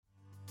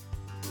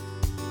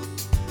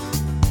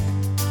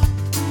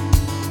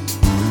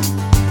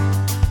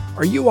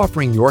Are you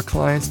offering your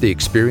clients the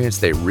experience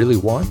they really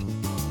want?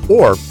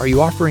 Or are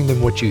you offering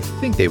them what you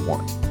think they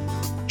want?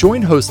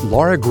 Join hosts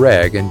Laura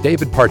Gregg and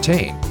David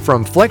Partain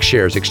from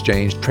FlexShares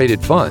Exchange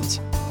Traded Funds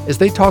as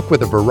they talk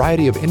with a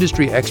variety of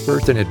industry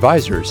experts and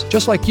advisors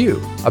just like you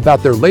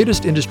about their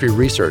latest industry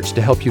research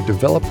to help you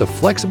develop the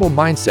flexible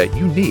mindset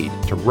you need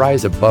to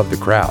rise above the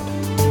crowd.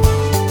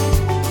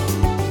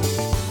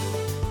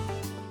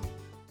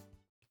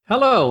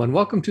 Hello, and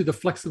welcome to the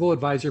Flexible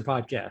Advisor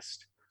Podcast.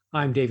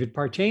 I'm David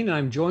Partain, and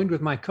I'm joined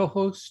with my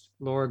co-host,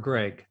 Laura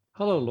Gregg.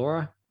 Hello,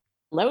 Laura.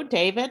 Hello,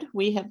 David.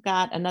 We have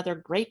got another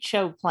great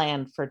show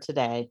planned for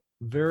today.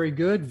 Very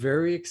good.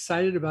 Very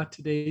excited about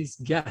today's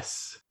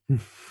guests.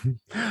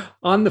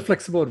 On the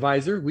Flexible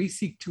Advisor, we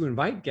seek to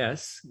invite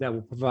guests that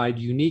will provide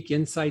unique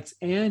insights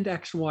and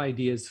actionable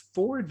ideas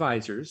for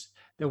advisors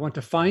that want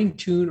to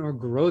fine-tune or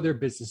grow their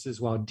businesses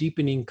while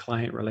deepening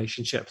client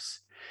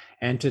relationships.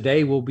 And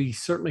today we'll be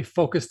certainly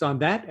focused on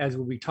that, as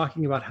we'll be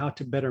talking about how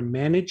to better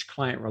manage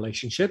client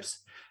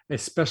relationships,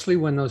 especially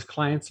when those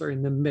clients are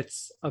in the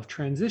midst of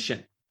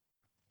transition.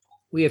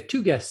 We have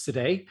two guests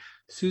today,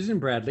 Susan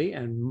Bradley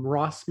and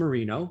Ross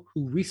Marino,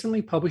 who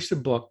recently published a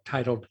book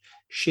titled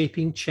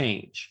Shaping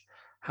Change: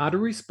 How to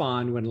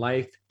Respond When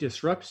Life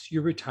Disrupts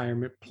Your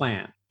Retirement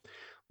Plan.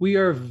 We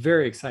are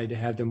very excited to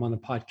have them on the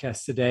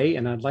podcast today,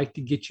 and I'd like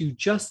to get you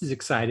just as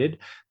excited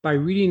by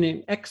reading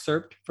an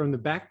excerpt from the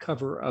back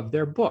cover of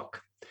their book.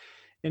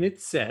 And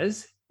it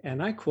says,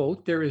 and I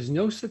quote, "There is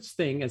no such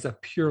thing as a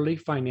purely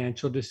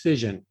financial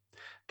decision.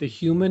 The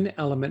human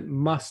element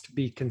must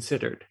be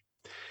considered."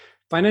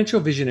 Financial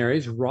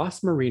visionaries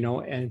Ross Marino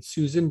and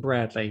Susan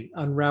Bradley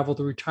unravel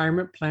the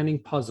retirement planning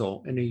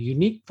puzzle in a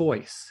unique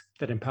voice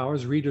that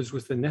empowers readers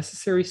with the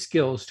necessary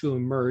skills to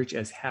emerge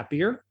as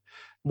happier,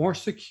 more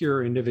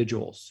secure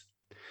individuals.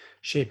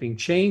 Shaping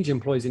Change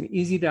employs an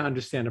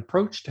easy-to-understand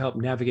approach to help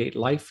navigate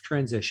life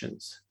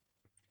transitions.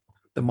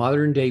 The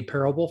modern-day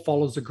parable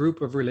follows a group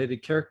of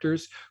related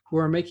characters who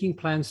are making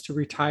plans to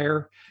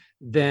retire.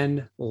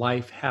 Then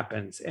life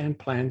happens and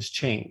plans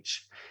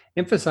change,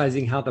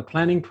 emphasizing how the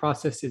planning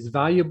process is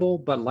valuable,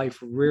 but life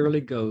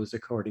rarely goes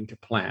according to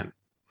plan.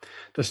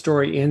 The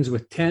story ends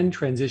with 10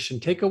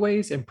 transition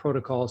takeaways and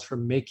protocols for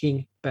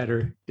making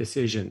better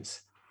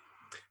decisions.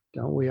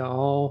 Don't we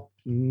all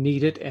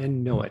need it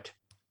and know it?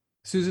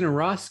 Susan and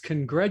Ross,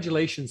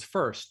 congratulations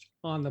first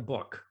on the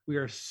book. We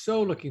are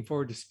so looking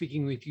forward to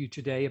speaking with you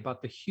today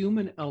about the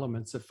human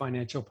elements of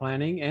financial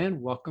planning,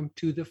 and welcome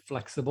to the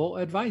Flexible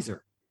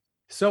Advisor.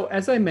 So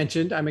as I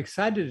mentioned, I'm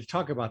excited to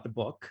talk about the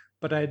book,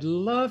 but I'd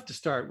love to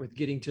start with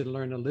getting to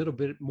learn a little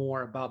bit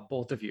more about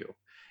both of you.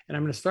 And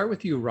I'm going to start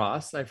with you,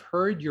 Ross. I've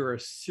heard you're a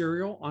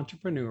serial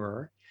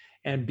entrepreneur,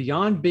 and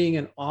beyond being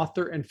an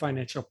author and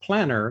financial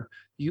planner,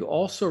 you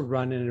also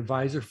run an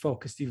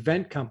advisor-focused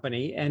event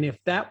company. And if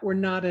that were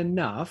not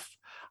enough,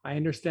 I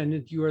understand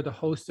that you are the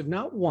host of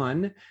not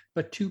one,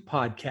 but two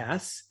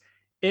podcasts.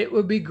 It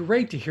would be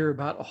great to hear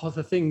about all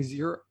the things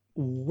you're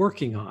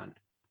working on.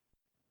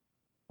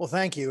 Well,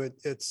 thank you.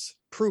 It's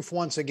proof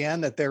once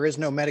again that there is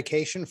no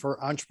medication for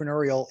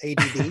entrepreneurial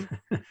ADD.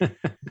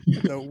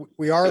 So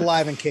we are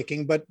alive and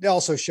kicking, but it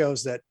also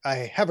shows that I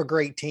have a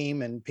great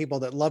team and people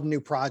that love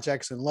new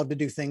projects and love to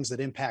do things that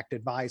impact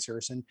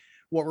advisors. And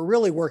what we're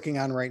really working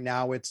on right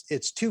now,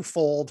 it's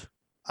twofold.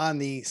 On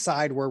the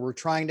side where we're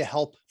trying to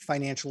help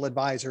financial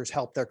advisors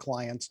help their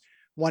clients.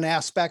 One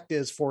aspect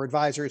is for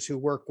advisors who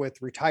work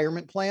with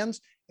retirement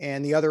plans,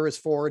 and the other is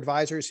for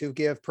advisors who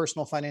give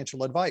personal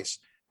financial advice.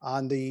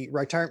 On the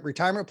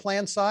retirement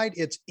plan side,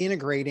 it's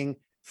integrating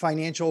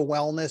financial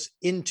wellness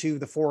into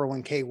the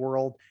 401k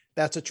world.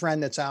 That's a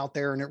trend that's out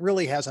there, and it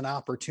really has an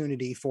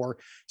opportunity for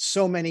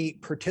so many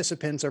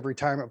participants of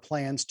retirement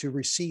plans to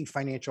receive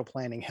financial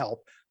planning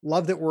help.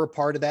 Love that we're a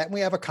part of that. And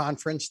we have a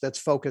conference that's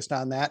focused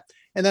on that.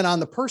 And then on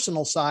the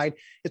personal side,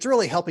 it's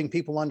really helping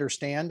people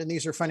understand, and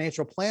these are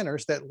financial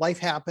planners, that life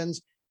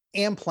happens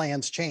and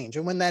plans change.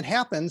 And when that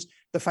happens,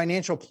 the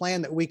financial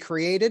plan that we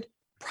created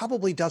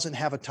probably doesn't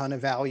have a ton of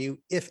value,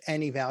 if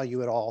any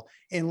value at all.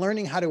 And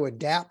learning how to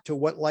adapt to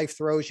what life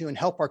throws you and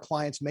help our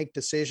clients make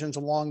decisions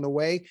along the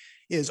way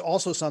is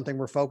also something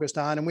we're focused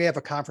on. And we have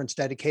a conference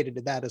dedicated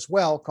to that as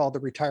well, called the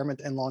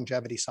Retirement and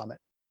Longevity Summit.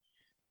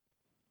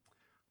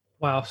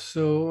 Wow.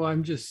 So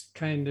I'm just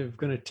kind of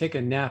going to take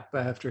a nap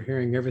after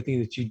hearing everything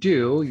that you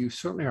do. You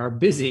certainly are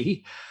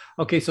busy.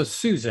 Okay. So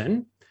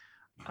Susan,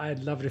 I'd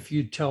love it if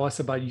you'd tell us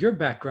about your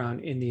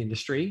background in the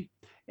industry.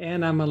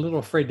 And I'm a little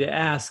afraid to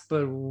ask,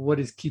 but what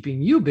is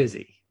keeping you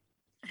busy?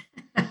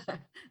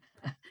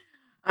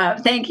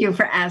 Thank you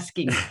for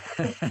asking.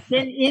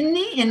 Been in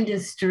the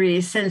industry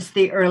since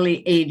the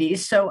early 80s.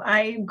 So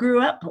I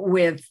grew up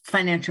with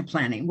financial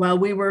planning while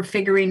we were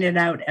figuring it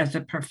out as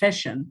a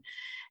profession.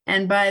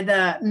 And by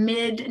the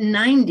mid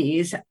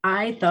 90s,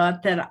 I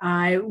thought that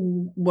I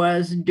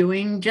was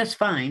doing just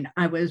fine.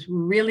 I was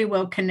really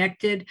well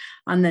connected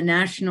on the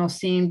national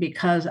scene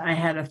because I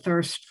had a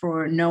thirst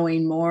for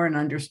knowing more and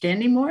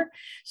understanding more.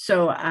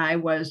 So I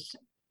was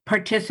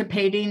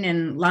participating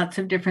in lots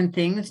of different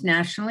things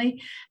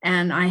nationally,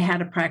 and I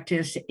had a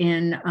practice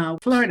in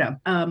Florida.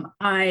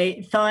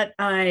 I thought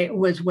I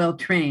was well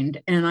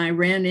trained, and I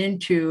ran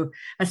into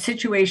a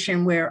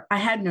situation where I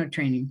had no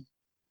training.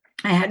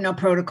 I had no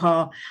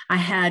protocol. I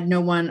had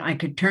no one I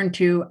could turn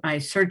to. I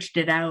searched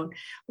it out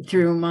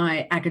through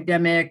my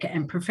academic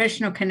and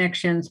professional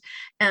connections.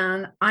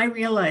 And I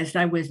realized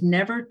I was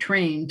never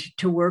trained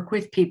to work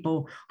with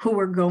people who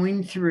were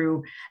going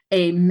through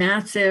a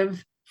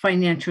massive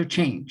financial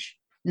change.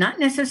 Not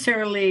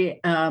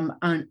necessarily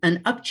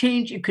an up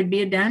change, it could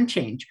be a down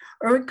change,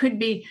 or it could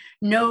be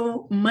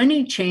no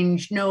money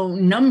change, no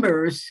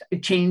numbers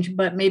change,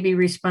 but maybe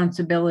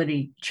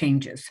responsibility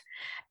changes.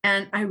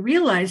 And I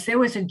realized there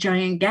was a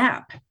giant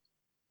gap.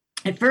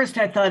 At first,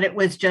 I thought it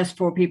was just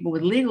for people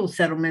with legal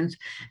settlements.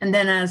 And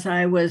then as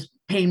I was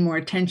paying more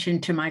attention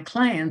to my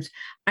clients,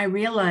 I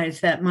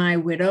realized that my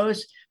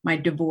widows, my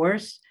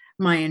divorce,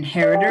 my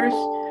inheritors,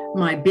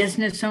 my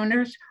business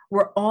owners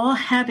were all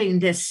having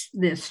this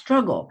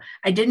struggle.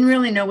 I didn't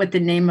really know what the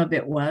name of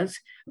it was,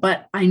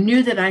 but I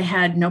knew that I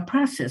had no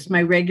process.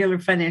 My regular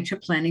financial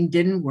planning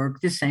didn't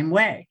work the same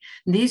way.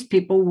 These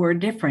people were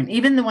different.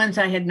 Even the ones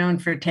I had known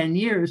for 10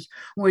 years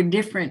were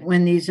different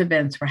when these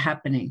events were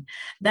happening.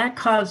 That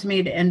caused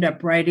me to end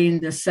up writing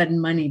the Sudden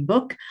Money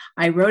book.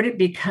 I wrote it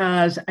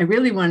because I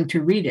really wanted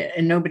to read it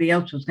and nobody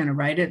else was going to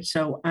write it.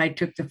 So I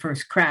took the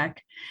first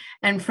crack.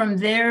 And from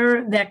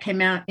there, that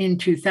came out in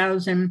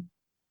 2000.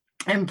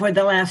 And for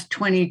the last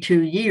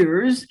 22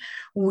 years,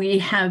 we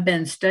have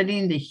been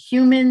studying the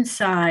human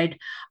side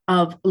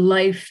of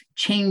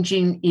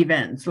life-changing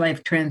events,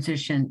 life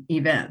transition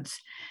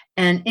events,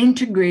 and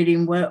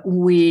integrating what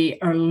we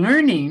are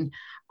learning,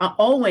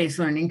 always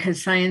learning,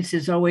 because science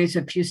is always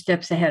a few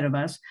steps ahead of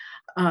us,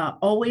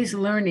 always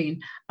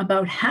learning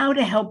about how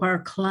to help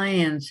our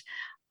clients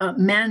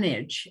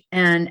manage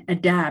and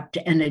adapt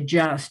and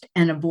adjust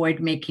and avoid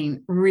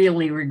making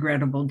really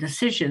regrettable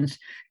decisions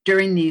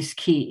during these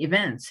key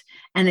events.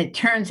 And it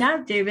turns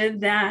out, David,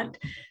 that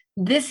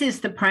this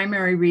is the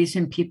primary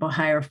reason people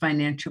hire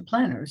financial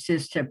planners,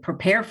 is to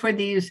prepare for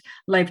these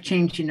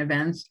life-changing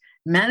events,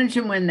 manage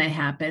them when they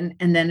happen,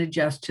 and then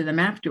adjust to them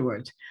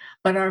afterwards.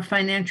 But our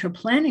financial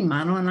planning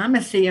model, and I'm a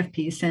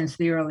CFP since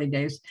the early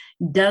days,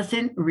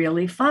 doesn't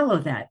really follow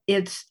that.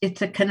 It's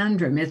a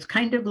conundrum. It's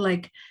kind of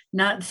like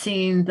not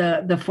seeing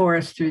the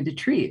forest through the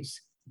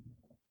trees.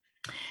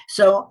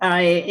 So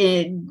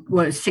it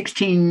was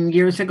 16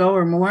 years ago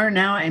or more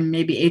now, and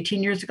maybe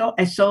 18 years ago,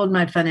 I sold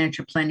my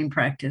financial planning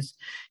practice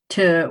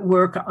to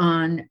work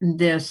on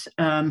this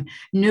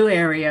new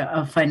area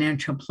of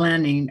financial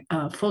planning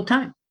full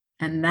time.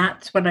 And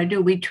that's what I do.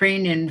 We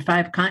train in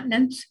 5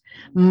 continents.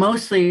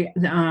 Mostly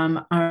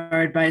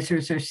our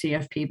advisors are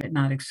CFP, but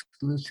not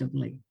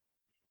exclusively.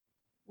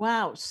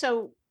 Wow.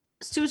 So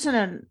Susan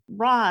and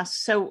Ross,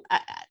 so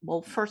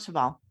well, first of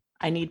all,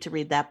 I need to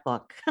read that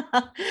book.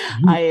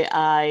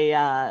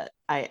 I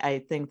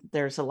think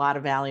there's a lot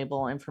of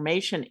valuable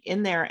information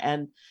in there.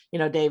 And,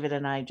 David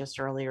and I just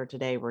earlier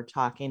today were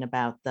talking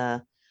about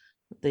the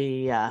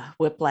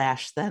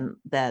whiplash then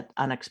that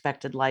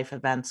unexpected life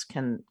events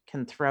can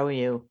throw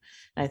you.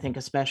 And I think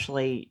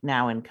especially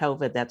now in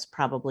COVID, that's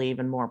probably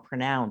even more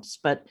pronounced.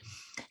 But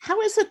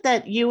how is it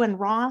that you and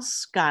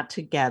Ross got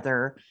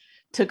together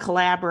to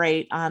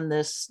collaborate on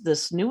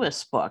this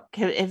newest book?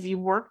 Have you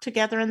worked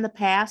together in the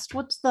past?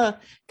 What's the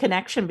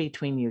connection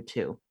between you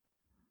two?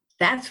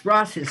 That's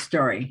Ross's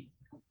story.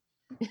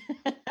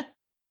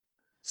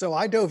 So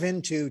I dove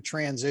into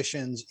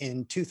transitions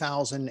in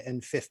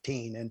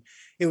 2015, and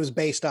it was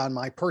based on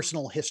my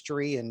personal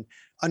history and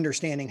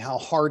understanding how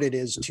hard it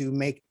is to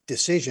make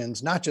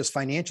decisions, not just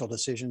financial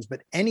decisions,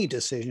 but any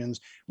decisions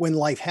when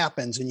life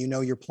happens and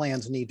your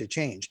plans need to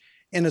change.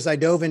 And as I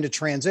dove into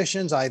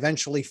transitions, I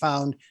eventually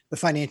found the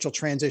Financial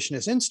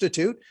Transitionist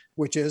Institute,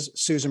 which is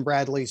Susan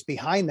Bradley's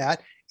behind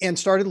that, and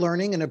started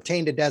learning and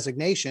obtained a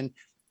designation.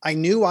 I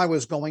knew I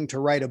was going to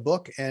write a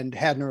book and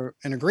had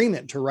an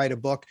agreement to write a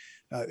book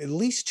at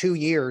least 2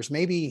 years,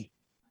 maybe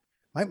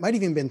might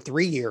even been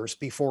 3 years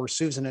before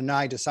Susan and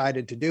I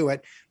decided to do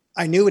it.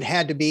 I knew it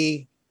had to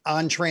be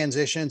on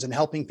transitions and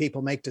helping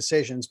people make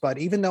decisions. But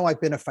even though I've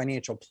been a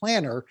financial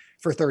planner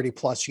for 30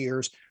 plus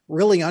years,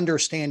 really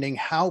understanding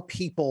how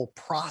people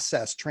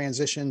process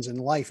transitions in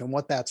life and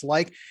what that's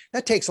like,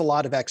 that takes a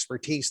lot of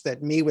expertise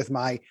that me with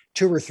my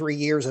 2 or 3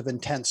 years of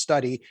intense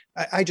study,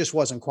 I just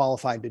wasn't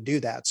qualified to do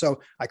that. So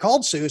I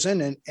called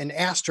Susan and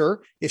asked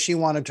her if she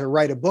wanted to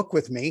write a book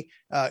with me.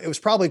 It was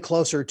probably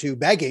closer to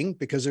begging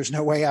because there's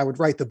no way I would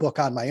write the book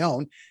on my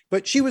own,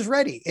 but she was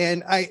ready.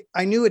 And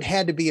I knew it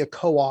had to be a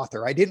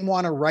co-author. I didn't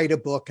want to write a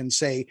book and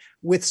say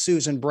with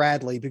Susan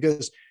Bradley,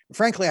 because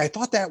frankly, I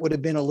thought that would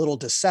have been a little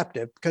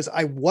deceptive because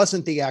I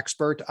wasn't the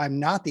expert. I'm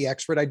not the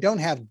expert. I don't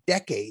have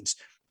decades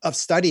of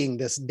studying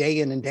this day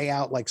in and day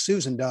out like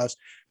Susan does,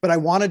 but I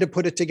wanted to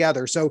put it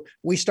together. So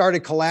we started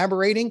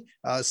collaborating.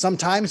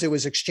 Sometimes it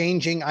was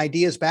exchanging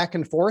ideas back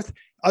and forth.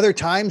 Other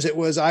times it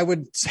was, I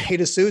would say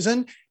to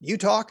Susan, you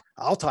talk,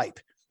 I'll type.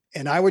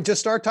 And I would just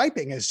start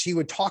typing as she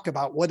would talk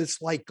about what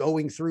it's like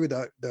going through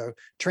the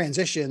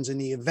transitions and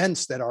the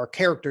events that our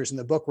characters in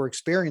the book were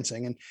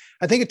experiencing. And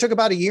I think it took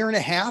about a year and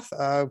a half.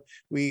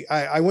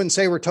 I wouldn't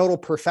say we're total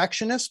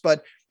perfectionists,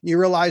 but you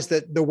realize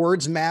that the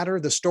words matter,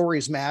 the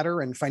stories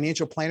matter, and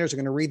financial planners are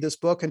going to read this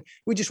book. And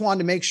we just wanted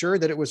to make sure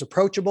that it was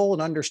approachable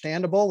and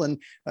understandable.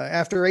 And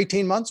after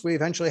 18 months, we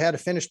eventually had a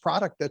finished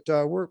product that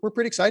we're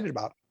pretty excited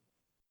about.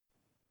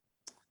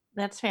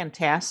 That's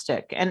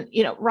fantastic. And,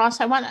 Ross,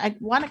 I want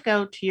to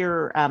go to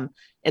your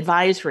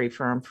advisory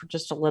firm for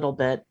just a little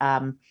bit.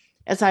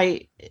 As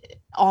I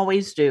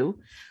always do,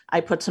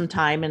 I put some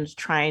time into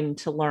trying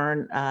to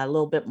learn a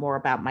little bit more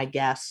about my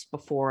guests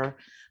before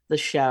the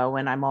show.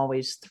 And I'm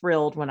always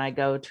thrilled when I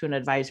go to an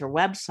advisor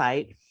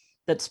website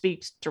that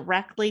speaks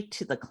directly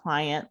to the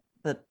client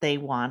that they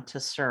want to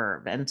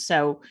serve. And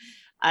so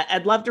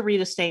I'd love to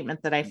read a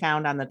statement that I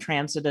found on the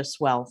Transitus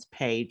Wealth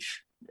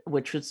page,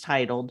 which was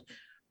titled,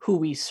 "Who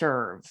We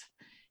Serve."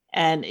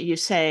 And you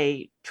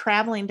say,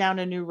 traveling down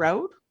a new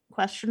road, ?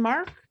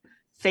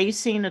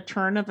 Facing a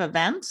turn of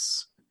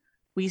events,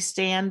 we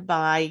stand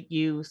by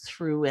you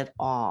through it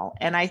all.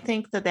 And I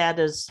think that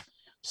is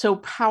so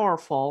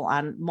powerful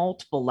on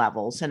multiple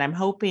levels. And I'm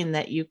hoping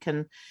that you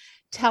can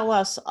tell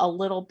us a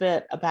little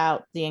bit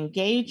about the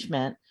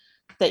engagement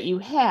that you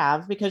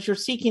have, because you're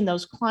seeking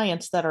those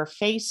clients that are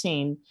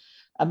facing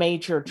a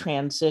major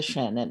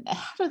transition. And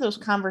how do those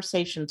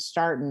conversations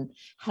start and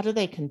how do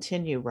they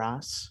continue,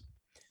 Ross?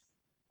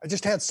 I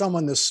just had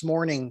someone this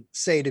morning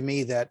say to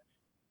me that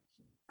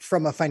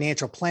from a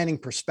financial planning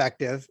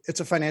perspective,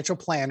 it's a financial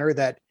planner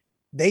that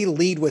they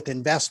lead with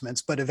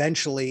investments, but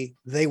eventually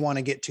they want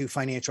to get to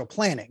financial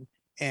planning.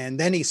 And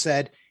then he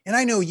said, and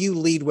I know you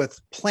lead with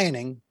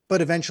planning,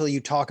 but eventually you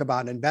talk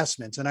about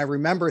investments. And I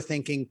remember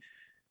thinking,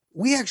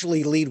 we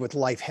actually lead with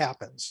life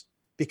happens,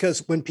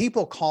 because when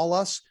people call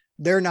us,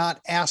 they're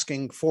not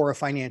asking for a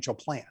financial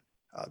plan.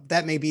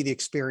 That may be the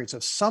experience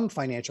of some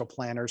financial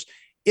planners.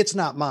 It's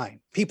not mine.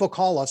 People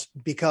call us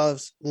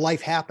because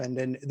life happened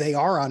and they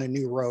are on a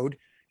new road,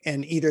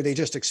 and either they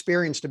just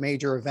experienced a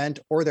major event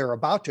or they're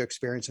about to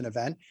experience an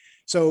event.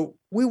 So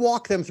we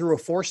walk them through a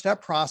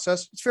 4-step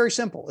process. It's very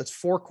simple. It's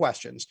 4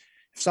 questions.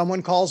 If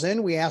someone calls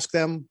in, we ask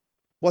them,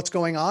 what's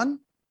going on?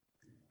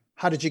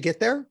 How did you get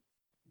there?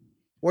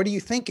 What are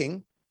you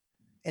thinking?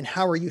 And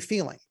how are you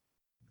feeling?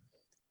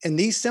 And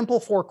these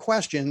simple 4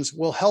 questions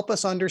will help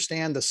us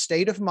understand the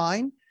state of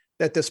mind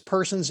that this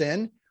person's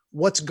in,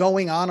 what's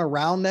going on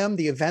around them,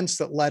 the events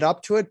that led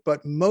up to it.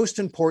 But most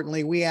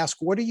importantly, we ask,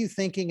 what are you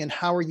thinking and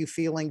how are you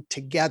feeling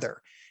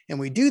together? And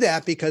we do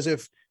that because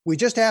if we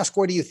just ask,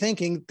 what are you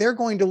thinking? They're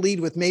going to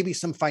lead with maybe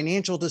some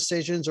financial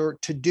decisions or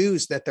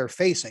to-dos that they're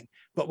facing.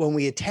 But when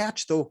we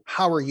attach the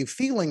how are you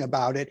feeling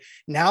about it,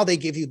 now they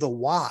give you the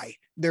why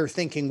they're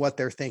thinking what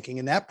they're thinking.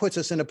 And that puts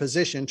us in a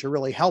position to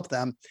really help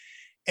them.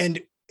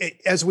 And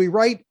as we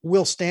write,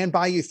 we'll stand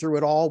by you through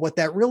it all. What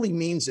that really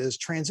means is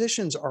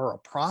transitions are a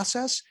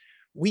process.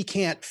 We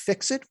can't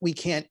fix it. We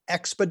can't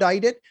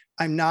expedite it.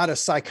 I'm not a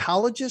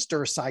psychologist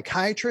or a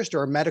psychiatrist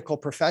or a medical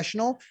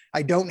professional.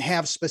 I don't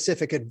have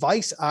specific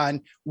advice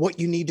on what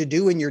you need to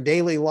do in your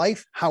daily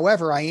life.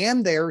 However, I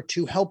am there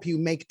to help you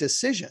make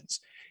decisions.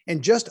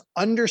 And just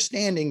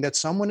understanding that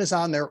someone is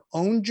on their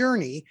own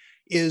journey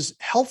is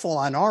helpful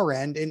on our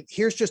end. And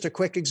here's just a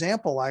quick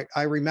example.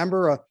 I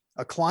remember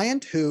a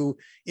client who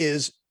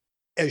is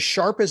as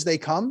sharp as they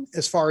come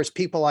as far as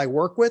people I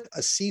work with,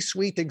 a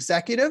C-suite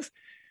executive,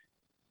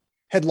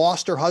 had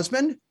lost her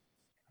husband.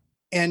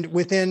 And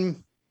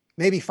within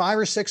maybe 5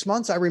 or 6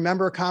 months, I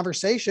remember a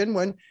conversation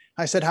when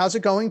I said, how's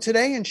it going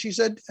today? And she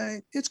said,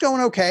 it's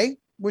going okay,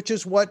 which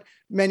is what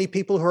many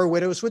people who are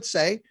widows would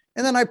say.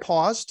 And then I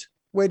paused,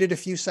 waited a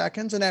few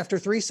seconds. And after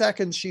 3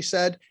 seconds, she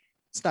said,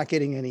 it's not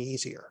getting any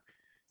easier.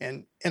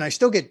 And I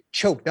still get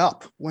choked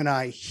up when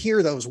I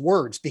hear those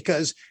words,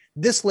 because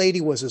this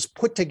lady was as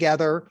put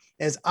together,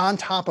 as on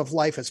top of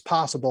life as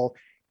possible.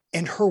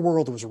 And her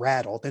world was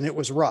rattled and it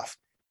was rough.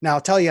 Now,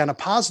 I'll tell you on a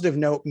positive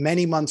note,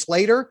 many months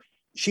later,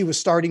 she was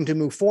starting to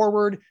move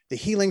forward, the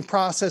healing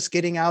process,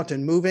 getting out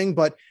and moving,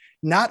 but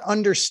not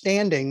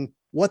understanding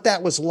what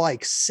that was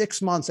like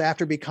 6 months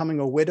after becoming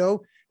a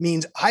widow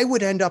means I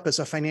would end up as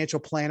a financial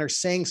planner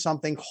saying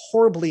something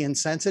horribly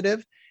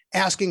insensitive,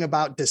 asking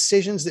about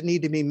decisions that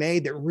need to be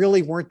made that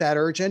really weren't that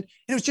urgent.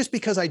 And it was just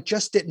because I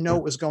just didn't know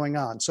what was going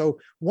on. So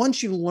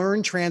once you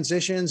learn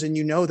transitions and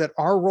you know that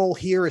our role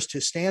here is to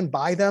stand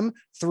by them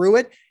through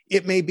it,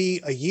 it may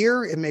be a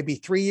year, it may be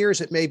 3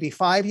 years, it may be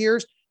 5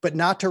 years, but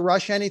not to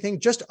rush anything.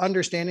 Just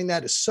understanding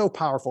that is so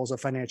powerful as a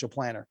financial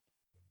planner.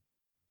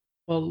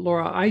 Well,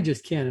 Laura, I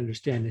just can't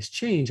understand this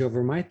change.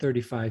 Over my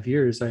 35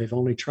 years, I've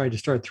only tried to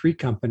start 3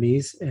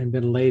 companies and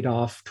been laid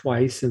off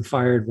twice and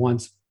fired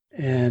once.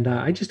 And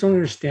I just don't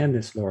understand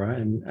this, Laura.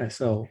 And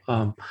so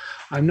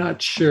I'm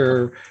not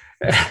sure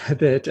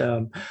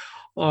that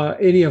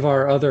any of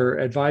our other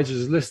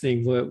advisors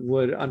listening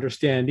would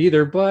understand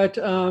either. But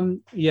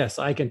yes,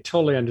 I can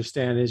totally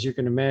understand. As you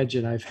can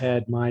imagine, I've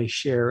had my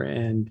share,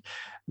 and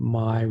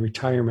my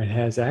retirement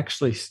has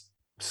actually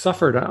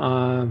suffered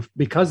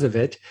because of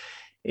it.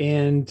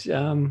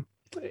 And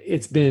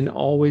it's been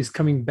always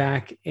coming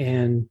back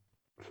and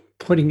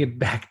putting it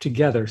back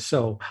together.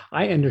 So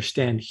I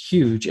understand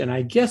huge. And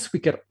I guess we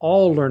could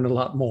all learn a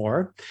lot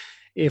more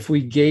if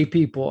we gave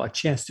people a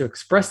chance to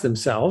express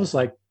themselves,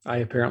 like I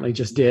apparently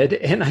just did.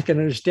 And I can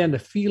understand the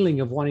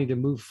feeling of wanting to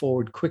move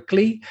forward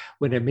quickly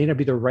when it may not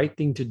be the right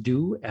thing to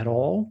do at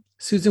all.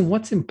 Susan,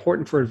 what's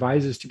important for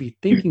advisors to be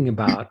thinking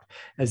about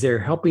as they're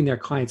helping their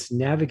clients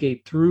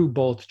navigate through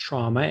both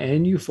trauma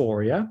and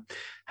euphoria?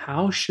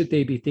 How should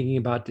they be thinking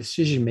about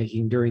decision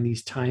making during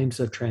these times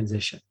of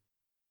transition?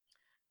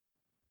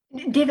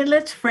 David,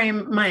 let's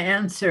frame my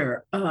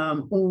answer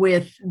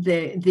with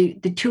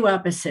the two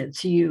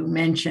opposites you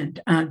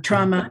mentioned,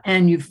 trauma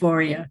and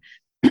euphoria.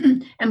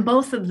 And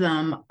both of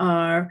them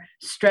are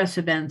stress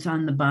events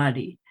on the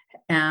body.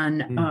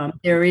 And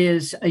there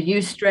is a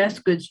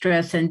eustress, good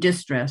stress, and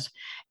distress.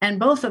 And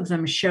both of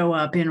them show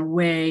up in a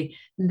way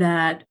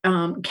that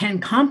can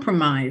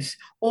compromise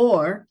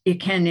or it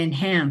can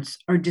enhance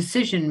our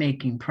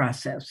decision-making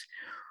process.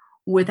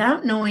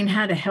 Without knowing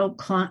how to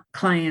help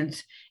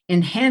clients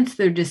enhance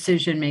their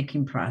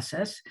decision-making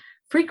process,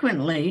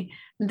 frequently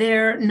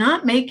they're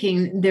not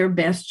making their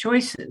best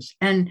choices.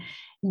 And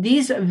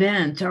these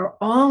events are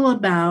all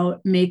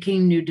about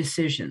making new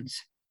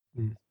decisions.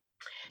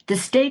 The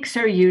stakes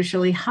are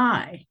usually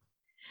high.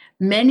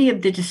 Many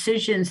of the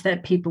decisions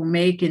that people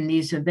make in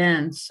these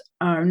events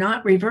are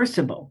not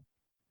reversible.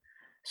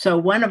 So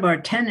one of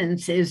our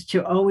tenets is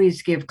to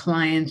always give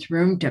clients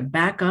room to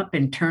back up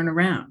and turn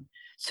around.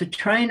 So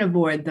try and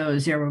avoid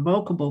those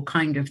irrevocable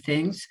kind of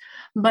things.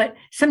 But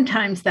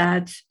sometimes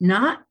that's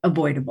not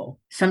avoidable.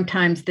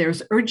 Sometimes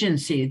there's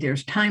urgency,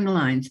 there's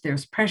timelines,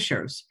 there's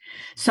pressures.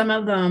 Some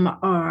of them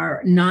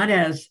are not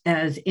as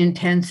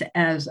intense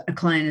as a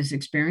client is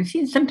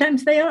experiencing.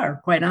 Sometimes they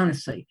are, quite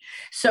honestly.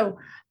 So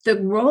the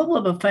role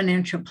of a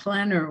financial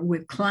planner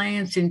with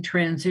clients in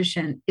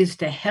transition is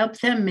to help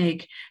them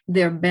make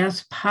their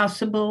best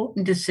possible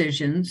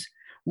decisions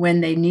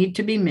when they need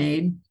to be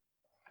made,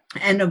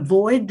 and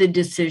avoid the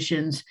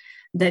decisions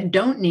that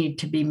don't need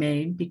to be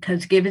made,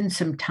 because given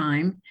some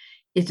time,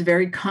 it's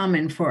very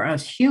common for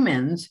us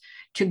humans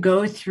to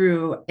go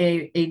through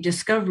a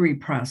discovery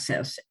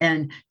process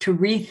and to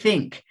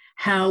rethink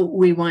how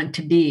we want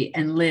to be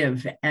and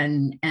live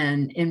and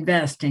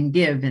invest and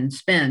give and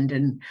spend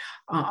and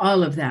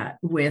all of that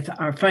with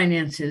our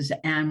finances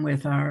and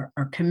with our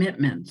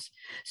commitments.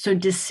 So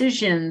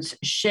decisions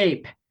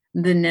shape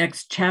the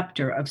next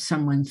chapter of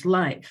someone's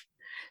life.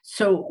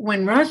 So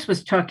when Ross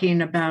was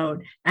talking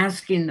about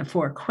asking the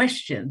 4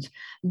 questions,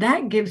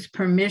 that gives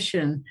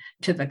permission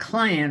to the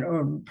client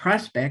or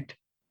prospect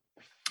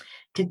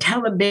to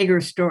tell a bigger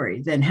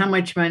story than how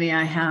much money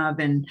I have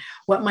and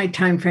what my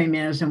time frame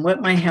is and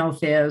what my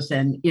health is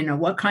and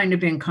what kind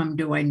of income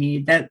do I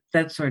need,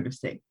 that sort of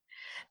thing.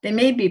 They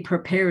may be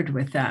prepared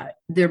with that.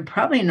 They're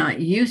probably not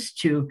used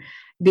to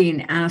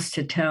being asked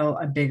to tell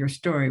a bigger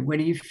story. What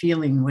are you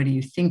feeling? What are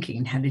you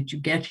thinking? How did you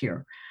get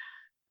here?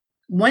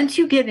 Once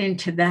you get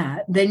into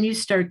that, then you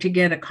start to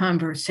get a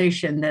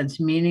conversation that's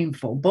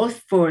meaningful,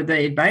 both for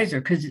the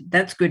advisor, because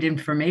that's good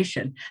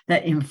information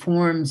that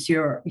informs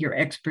your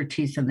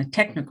expertise on the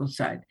technical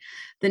side.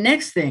 The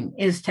next thing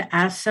is to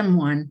ask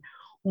someone,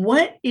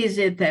 what is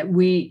it that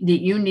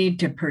you need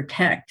to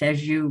protect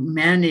as you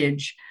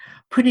manage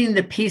putting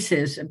the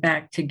pieces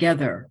back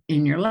together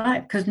in your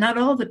life? Because not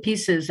all the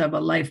pieces of a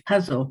life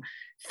puzzle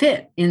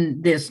fit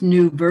in this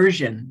new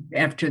version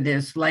after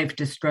this life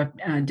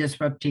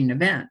disrupting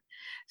event.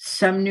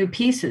 Some new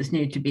pieces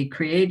need to be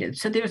created.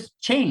 So there's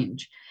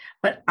change.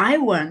 But I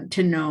want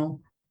to know,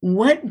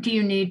 what do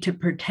you need to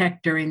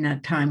protect during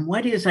that time?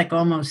 What is like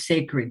almost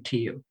sacred to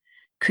you?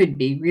 Could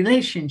be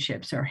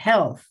relationships or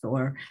health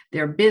or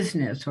their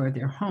business or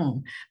their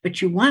home.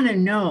 But you want to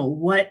know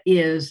what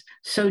is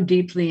so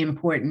deeply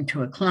important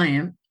to a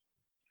client.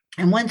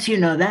 And once you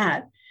know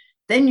that,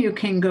 then you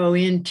can go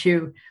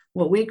into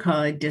what we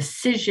call a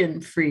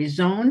decision-free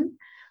zone,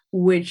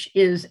 which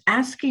is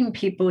asking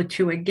people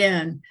to,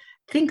 again,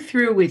 think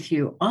through with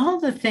you all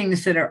the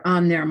things that are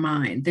on their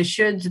mind, the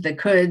shoulds, the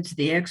coulds,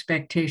 the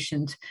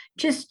expectations.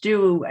 Just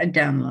do a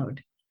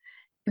download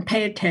and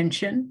pay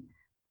attention.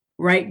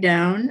 Write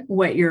down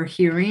what you're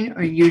hearing,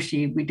 or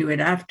usually we do it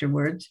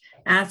afterwards.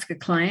 Ask a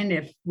client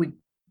if we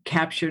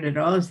captured it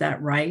all. Is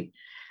that right?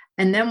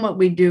 And then what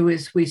we do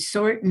is we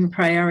sort and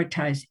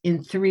prioritize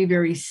in 3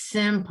 very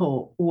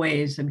simple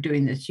ways of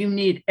doing this. You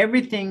need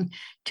everything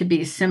to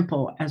be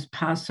simple as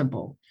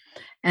possible.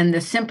 And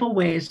the simple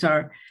ways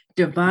are: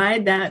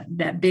 divide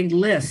that big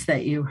list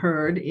that you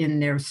heard in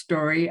their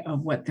story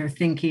of what they're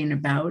thinking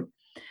about,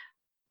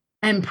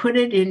 and put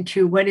it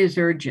into what is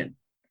urgent,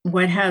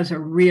 what has a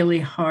really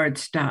hard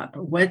stop,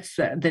 what's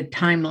the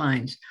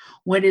timelines,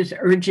 what is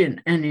urgent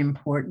and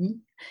important.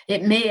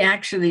 It may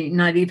actually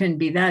not even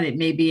be that. It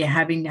may be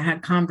having to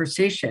have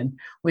conversation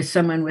with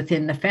someone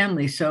within the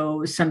family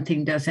so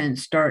something doesn't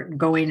start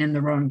going in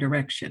the wrong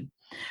direction.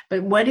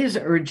 But what is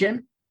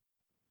urgent?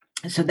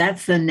 So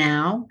that's the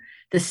now.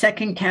 The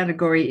second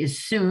category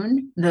is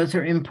soon. Those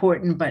are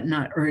important but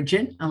not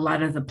urgent. A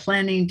lot of the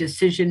planning,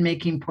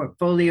 decision-making,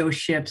 portfolio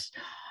shifts,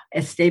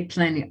 estate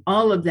planning,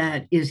 all of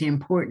that is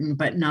important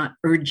but not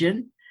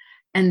urgent.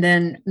 And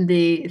then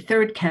the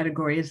third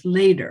category is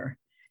later.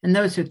 And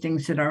those are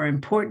things that are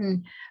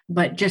important,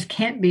 but just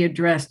can't be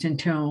addressed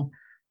until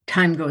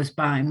time goes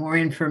by, more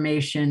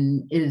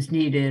information is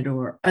needed,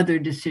 or other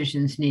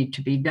decisions need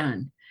to be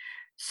done.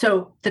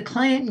 So the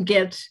client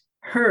gets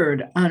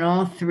heard on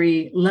all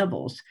three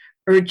levels: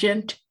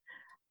 urgent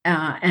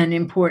and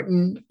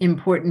important,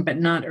 important but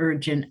not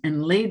urgent,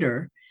 and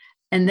later.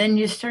 And then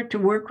you start to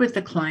work with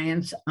the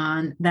clients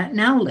on that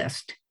now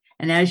list.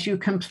 And as you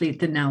complete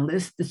the now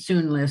list, the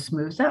soon list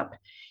moves up.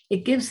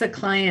 It gives the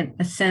client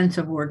a sense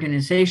of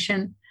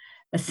organization,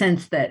 a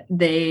sense that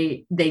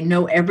they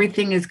know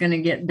everything is going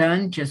to get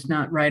done, just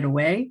not right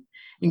away.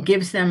 It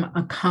gives them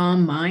a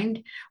calm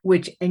mind,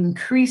 which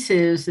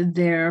increases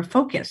their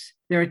focus,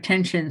 their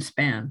attention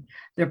span,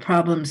 their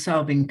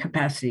problem-solving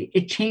capacity.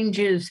 It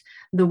changes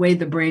the way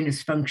the brain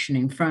is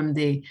functioning, from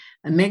the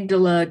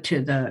amygdala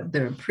to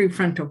the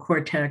prefrontal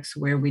cortex,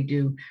 where we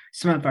do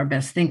some of our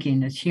best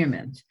thinking as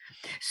humans.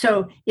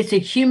 So it's a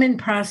human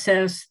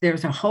process.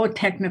 There's a whole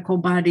technical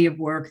body of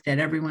work that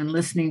everyone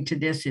listening to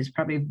this is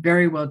probably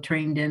very well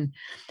trained in.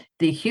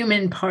 The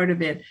human part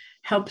of it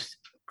helps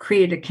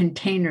create a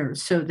container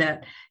so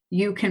that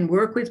you can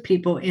work with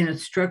people in a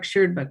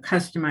structured but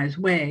customized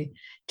way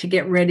to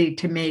get ready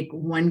to make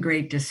one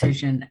great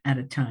decision at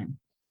a time.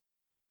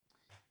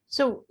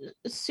 So,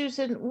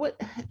 Susan, what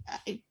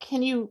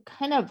can you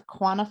kind of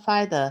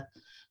quantify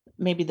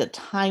maybe the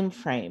time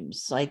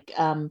frames? Like,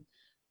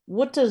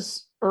 what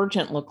does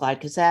urgent look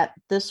like? Is that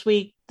this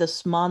week,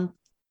 this month,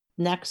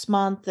 next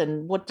month?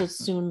 And what does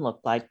soon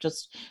look like?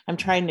 Just, I'm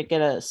trying to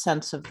get a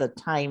sense of the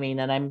timing,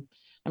 and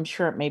I'm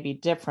sure it may be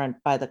different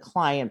by the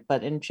client,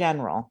 but in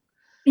general.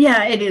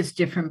 Yeah, it is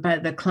different by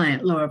the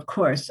client, Laura, of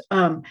course.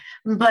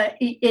 But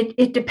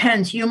it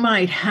depends. You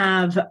might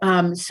have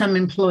some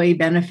employee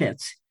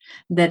benefits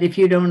that if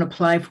you don't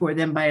apply for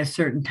them by a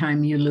certain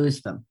time, you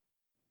lose them.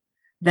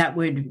 That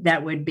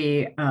would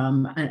be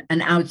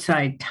an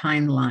outside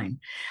timeline.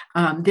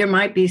 There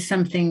might be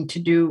something to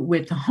do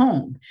with the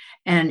home,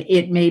 and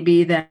it may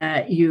be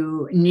that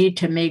you need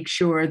to make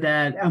sure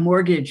that a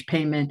mortgage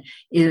payment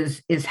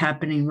is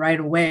happening right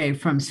away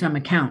from some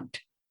account.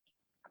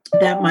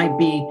 That might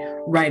be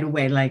right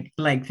away,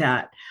 like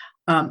that.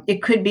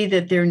 It could be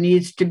that there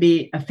needs to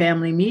be a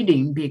family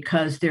meeting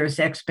because there's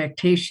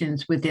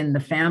expectations within the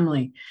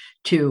family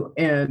to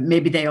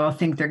maybe they all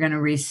think they're going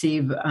to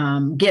receive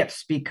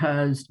gifts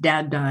because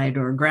dad died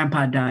or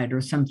grandpa died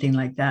or something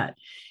like that.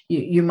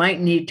 You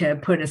might need to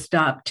put a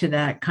stop to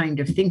that kind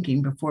of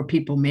thinking before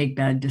people make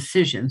bad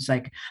decisions,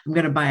 like I'm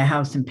going to buy a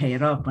house and pay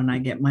it off when I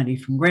get money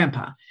from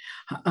grandpa.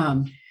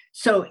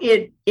 So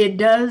it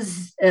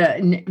does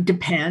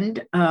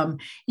depend.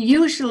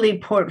 Usually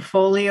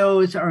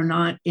portfolios are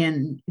not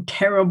in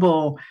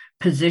terrible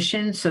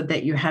positions so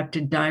that you have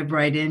to dive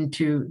right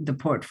into the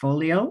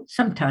portfolio.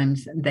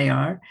 Sometimes they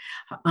are.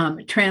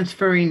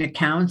 Transferring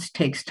accounts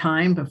takes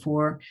time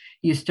before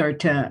you start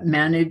to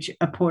manage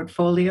a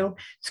portfolio.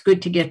 It's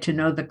good to get to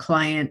know the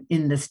client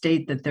in the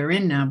state that they're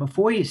in now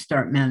before you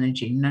start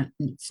managing.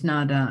 It's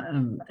not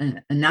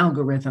an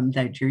algorithm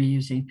that you're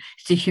using.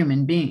 It's a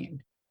human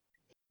being.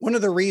 One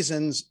of the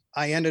reasons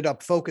I ended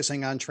up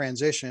focusing on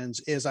transitions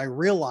is I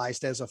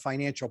realized as a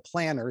financial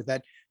planner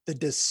that the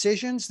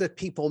decisions that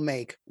people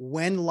make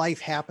when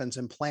life happens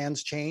and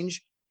plans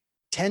change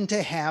tend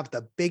to have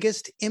the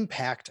biggest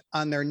impact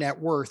on their net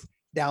worth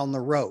down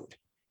the road.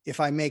 If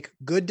I make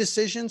good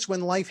decisions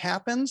when life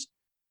happens,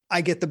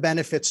 I get the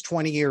benefits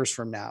 20 years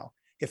from now.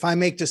 If I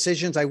make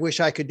decisions I wish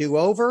I could do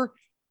over,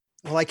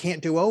 well, I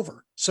can't do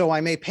over. So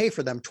I may pay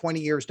for them 20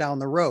 years down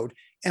the road.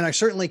 And I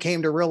certainly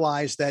came to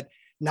realize that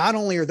not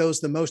only are those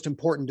the most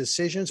important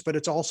decisions, but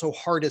it's also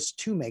hardest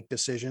to make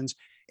decisions.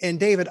 And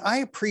David, I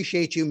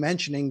appreciate you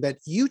mentioning that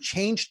you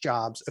changed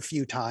jobs a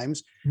few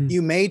times.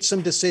 You made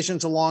some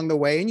decisions along the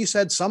way, and you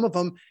said some of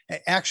them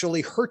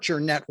actually hurt your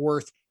net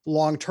worth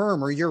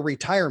long-term or your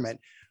retirement.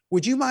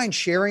 Would you mind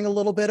sharing a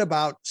little bit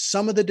about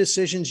some of the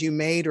decisions you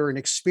made or an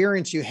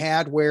experience you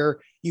had where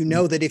you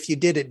know that if you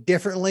did it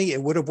differently,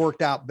 it would have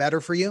worked out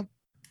better for you?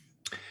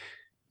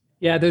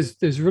 Yeah,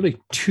 there's really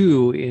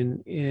two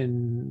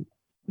in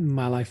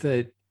my life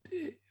that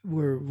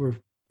were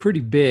pretty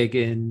big.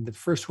 And the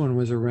first one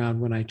was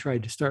around when I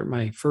tried to start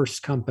my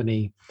first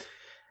company.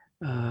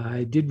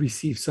 I did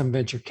receive some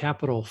venture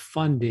capital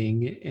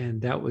funding,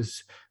 and that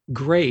was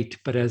great.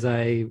 But as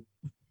I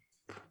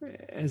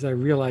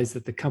realized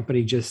that the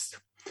company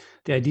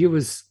the idea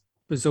was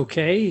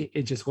okay,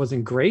 it just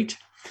wasn't great.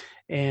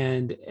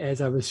 And as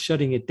I was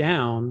shutting it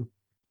down,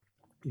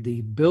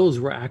 the bills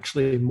were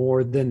actually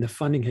more than the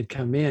funding had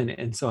come in.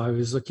 And so I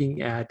was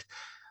looking at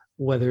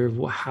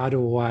how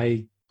do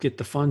I get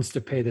the funds to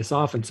pay this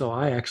off? And so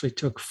I actually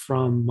took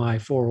from my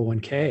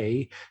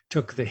 401k,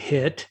 took the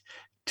hit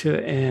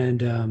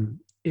and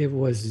it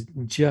was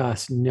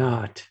just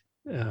not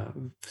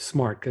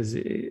smart because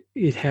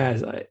it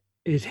has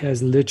it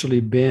has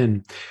literally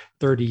been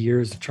 30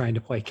 years of trying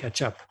to play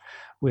catch up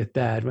with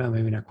that. Well,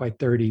 maybe not quite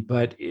 30,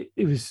 but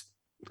it was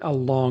a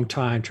long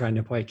time trying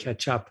to play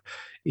catch up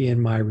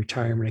in my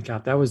retirement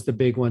account. That was the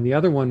big one. The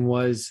other one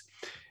was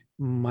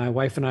my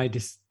wife and I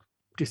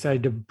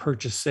decided to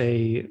purchase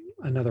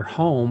another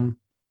home.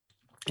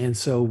 And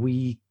so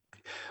we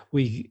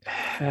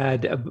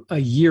had a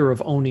year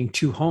of owning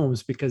two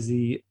homes because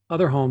the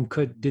other home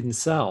didn't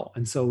sell.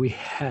 And so we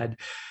had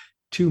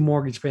two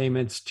mortgage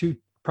payments, two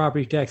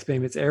property tax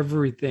payments,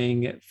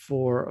 everything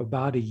for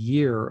about a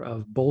year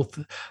of both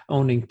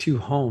owning two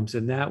homes.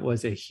 And that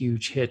was a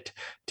huge hit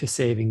to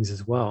savings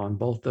as well. And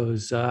both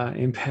those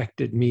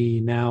impacted me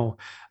now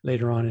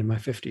later on in my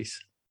 50s.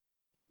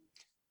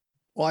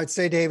 Well, I'd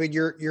say, David,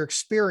 your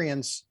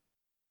experience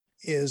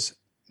is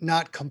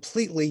not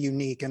completely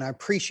unique. And I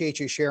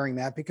appreciate you sharing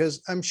that,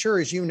 because I'm sure,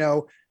 as you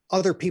know,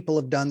 other people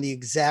have done the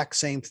exact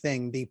same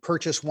thing. They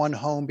purchase one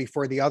home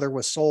before the other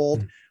was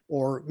sold,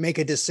 or make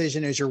a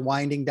decision as you're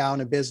winding down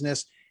a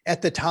business.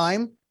 At the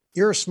time,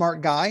 you're a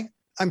smart guy.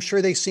 I'm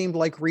sure they seemed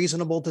like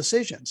reasonable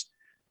decisions.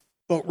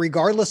 But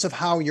regardless of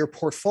how your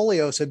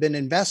portfolios have been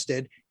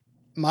invested,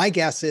 my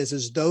guess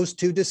is those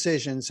two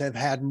decisions have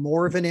had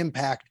more of an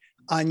impact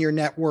on your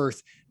net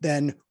worth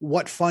than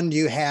what fund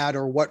you had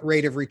or what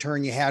rate of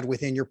return you had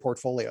within your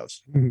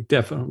portfolios.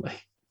 Definitely.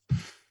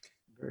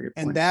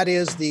 And that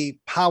is the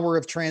power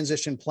of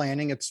transition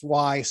planning. It's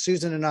why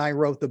Susan and I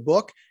wrote the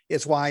book.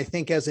 It's why I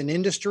think, as an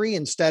industry,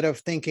 instead of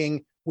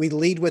thinking we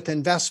lead with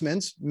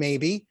investments,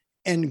 maybe,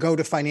 and go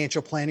to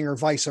financial planning, or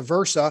vice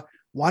versa,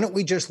 why don't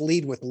we just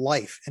lead with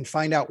life and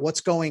find out what's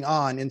going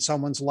on in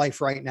someone's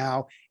life right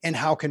now, and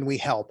how can we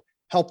help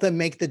them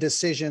make the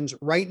decisions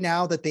right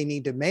now that they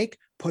need to make,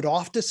 put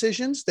off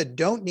decisions that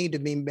don't need to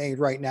be made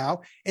right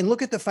now, and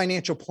look at the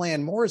financial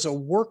plan more as a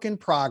work in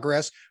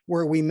progress,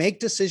 where we make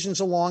decisions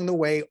along the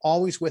way,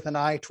 always with an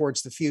eye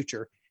towards the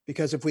future.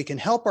 Because if we can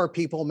help our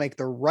people make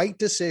the right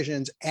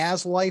decisions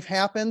as life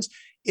happens,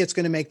 it's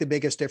going to make the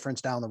biggest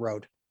difference down the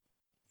road.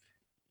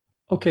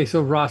 Okay,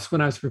 so Ross,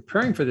 when I was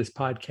preparing for this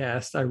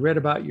podcast, I read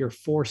about your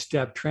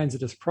 4-step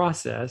transitus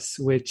process,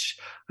 which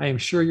I am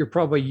sure you're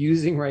probably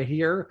using right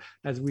here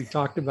as we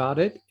talked about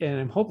it. And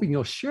I'm hoping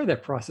you'll share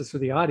that process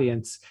with the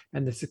audience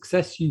and the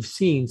success you've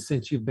seen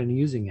since you've been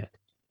using it.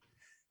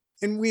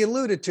 And we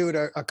alluded to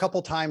it a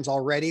couple times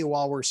already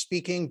while we're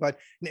speaking, but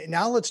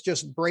now let's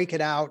just break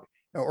it out,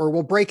 or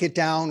we'll break it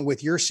down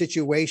with your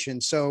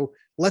situation. So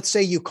let's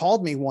say you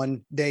called me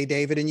one day,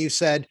 David, and you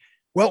said,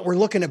 well, we're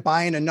looking at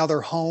buying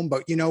another home,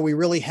 but we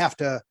really have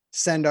to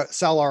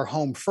sell our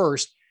home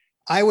first.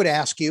 I would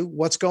ask you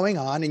what's going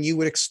on, and you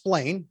would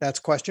explain. That's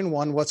question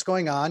one, what's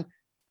going on,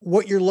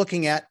 what you're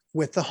looking at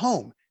with the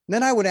home. And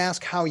then I would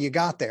ask how you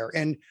got there.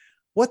 And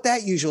what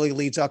that usually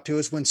leads up to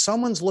is when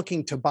someone's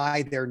looking to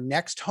buy their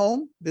next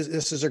home,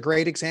 this is a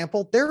great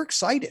example, they're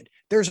excited.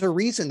 There's a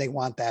reason they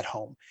want that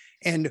home.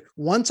 And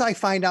once I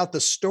find out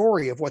the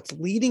story of what's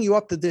leading you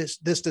up to this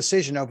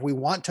decision of we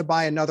want to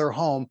buy another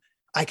home,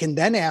 I can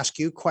then ask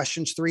you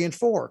questions 3 and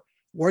 4.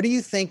 What are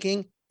you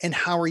thinking, and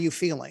how are you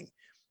feeling?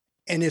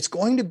 And it's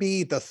going to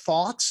be the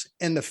thoughts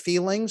and the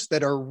feelings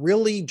that are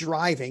really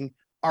driving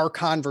our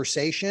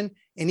conversation.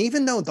 And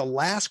even though the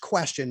last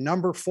question,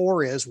 number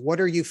 4, is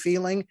what are you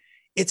feeling?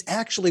 It's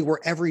actually where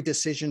every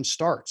decision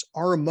starts.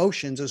 Our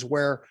emotions is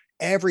where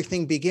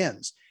everything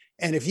begins.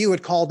 And if you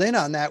had called in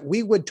on that,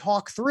 we would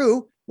talk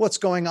through what's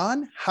going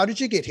on. How did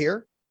you get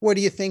here? What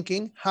are you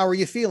thinking? How are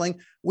you feeling?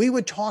 We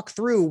would talk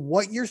through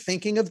what you're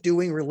thinking of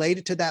doing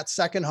related to that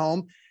second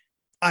home.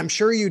 I'm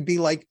sure you'd be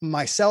like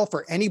myself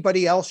or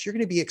anybody else. You're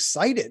going to be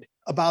excited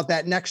about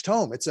that next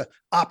home. It's an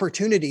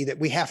opportunity that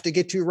we have to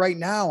get to right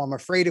now. I'm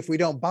afraid if we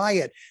don't buy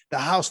it, the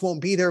house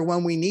won't be there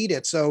when we need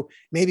it. So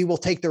maybe we'll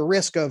take the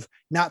risk of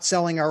not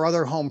selling our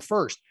other home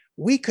first.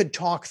 We could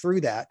talk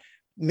through that.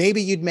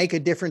 Maybe you'd make a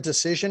different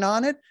decision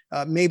on it.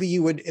 Maybe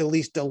you would at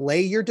least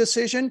delay your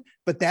decision.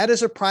 But that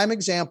is a prime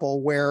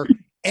example where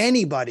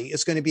anybody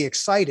is going to be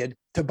excited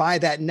to buy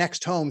that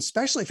next home,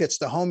 especially if it's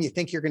the home you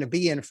think you're going to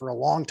be in for a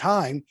long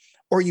time,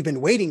 or you've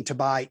been waiting to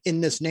buy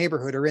in this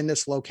neighborhood or in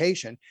this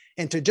location.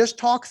 And to just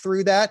talk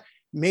through that,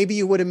 maybe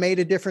you would have made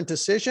a different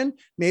decision.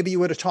 Maybe you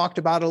would have talked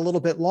about it a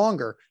little bit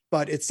longer.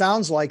 But it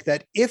sounds like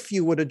that if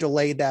you would have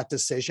delayed that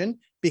decision,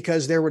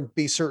 because there would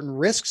be certain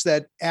risks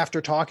that after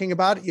talking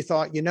about it, you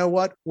thought, you know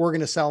what, we're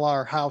going to sell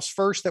our house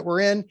first that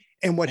we're in,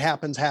 and what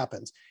happens,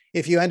 happens.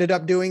 If you ended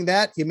up doing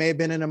that, you may have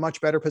been in a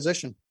much better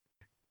position.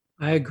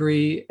 I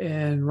agree.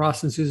 And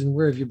Ross and Susan,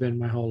 where have you been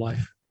my whole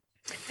life?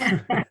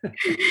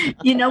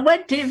 You know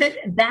what, David?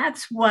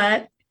 That's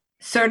what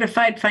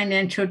certified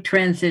financial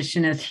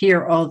transition is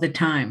here all the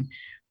time.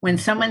 When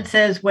someone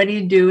says, what do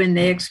you do? And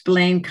they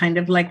explain, kind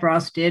of like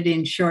Ross did,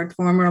 in short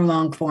form or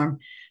long form.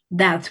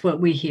 That's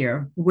what we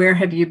hear. Where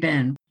have you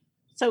been?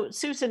 So,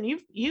 Susan,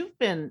 you've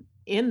been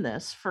in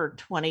this for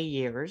 20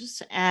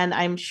 years. And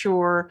I'm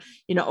sure,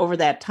 over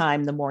that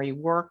time, the more you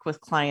work with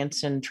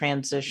clients in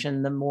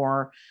transition, the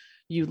more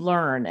you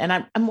learn. And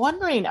I'm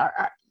wondering,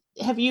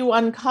 have you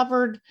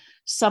uncovered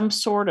some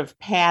sort of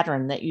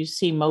pattern that you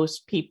see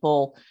most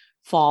people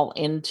fall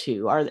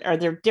into? Are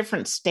there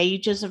different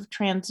stages of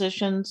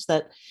transitions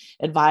that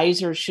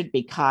advisors should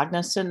be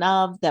cognizant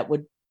of that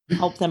would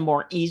help them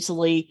more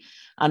easily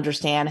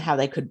understand how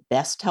they could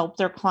best help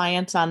their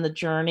clients on the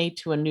journey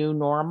to a new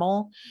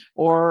normal?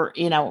 Or,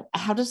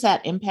 how does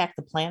that impact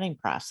the planning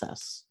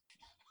process?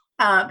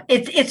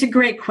 It's a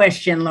great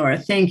question, Laura.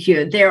 Thank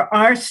you. There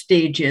are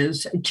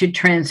stages to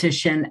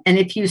transition. And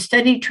if you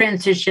study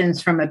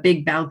transitions from a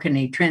big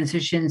balcony,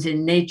 transitions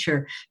in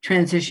nature,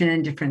 transition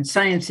in different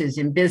sciences,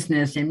 in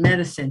business, in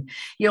medicine,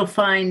 you'll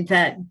find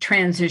that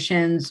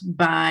transitions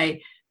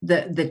by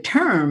the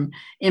term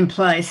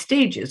imply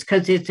stages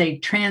because it's a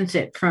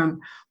transit from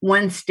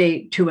one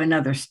state to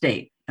another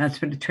state. That's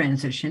what a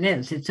transition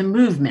is. It's a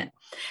movement.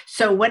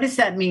 So what does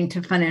that mean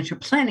to financial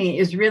planning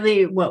is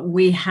really what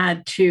we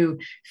had to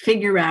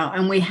figure out.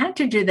 And we had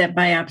to do that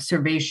by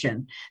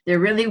observation. There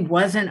really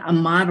wasn't a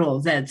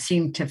model that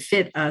seemed to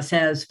fit us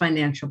as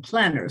financial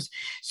planners.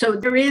 So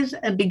there is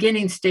a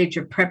beginning stage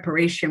of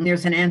preparation.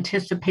 There's an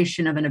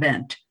anticipation of an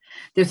event.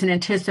 There's an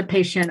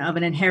anticipation of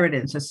an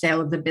inheritance, a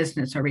sale of the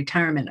business, a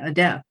retirement, a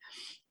death.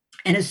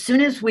 And as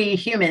soon as we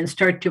humans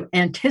start to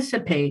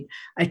anticipate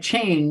a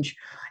change,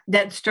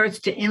 that starts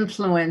to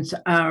influence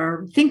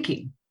our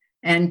thinking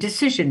and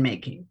decision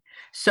making.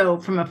 So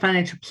from a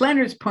financial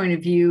planner's point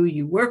of view,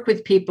 you work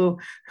with people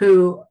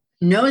who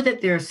know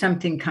that there's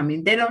something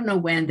coming. They don't know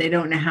when, they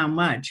don't know how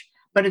much,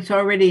 but it's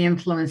already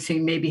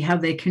influencing maybe how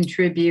they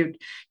contribute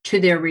to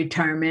their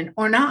retirement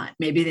or not.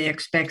 Maybe they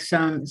expect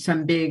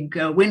some big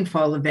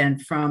windfall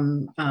event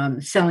from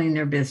selling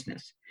their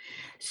business.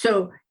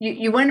 So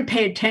you want to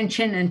pay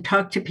attention and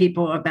talk to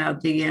people about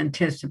the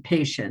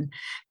anticipation,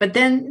 but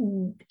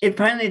then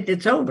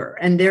it's over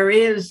and there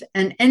is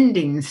an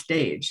ending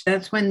stage.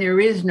 That's when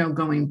there is no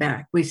going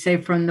back. We say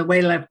from the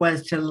way life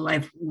was to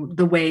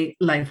the way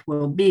life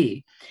will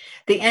be.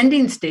 The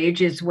ending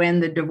stage is when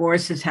the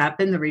divorces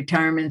happen, the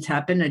retirements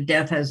happen, a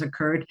death has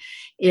occurred.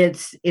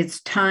 It's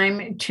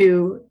time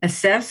to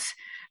assess,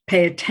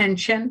 pay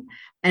attention,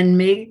 and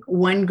make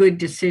one good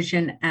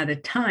decision at a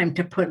time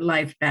to put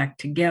life back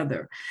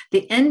together.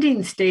 The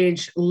ending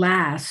stage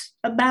lasts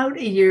about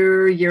a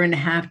year and a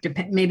half,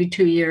 maybe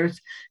 2 years,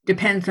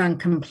 depends on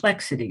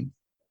complexity.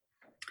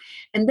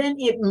 And then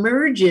it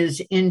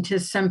merges into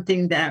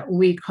something that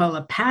we call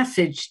a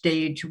passage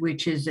stage,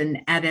 which is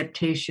an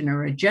adaptation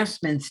or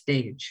adjustment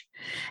stage.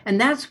 And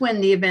that's when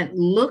the event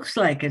looks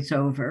like it's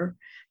over.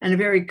 And a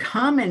very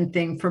common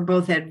thing for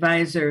both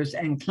advisors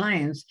and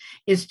clients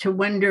is to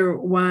wonder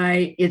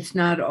why it's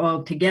not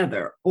all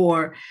together,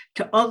 or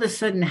to all of a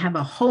sudden have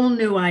a whole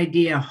new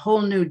idea, a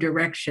whole new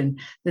direction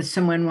that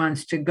someone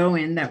wants to go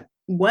in that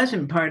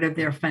wasn't part of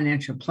their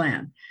financial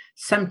plan.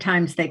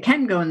 Sometimes they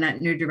can go in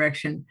that new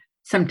direction.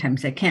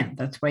 Sometimes they can't.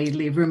 That's why you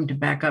leave room to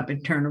back up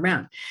and turn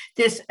around.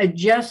 This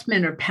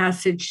adjustment or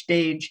passage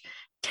stage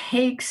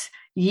takes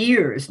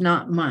years,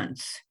 not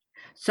months.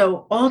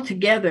 So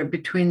altogether,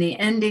 between the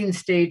ending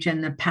stage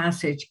and the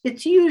passage,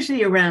 it's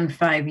usually around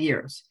 5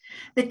 years.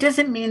 That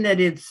doesn't mean that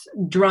it's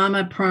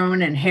drama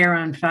prone and hair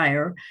on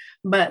fire,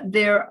 but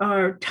there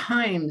are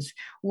times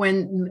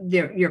when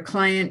your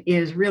client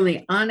is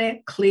really on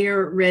it,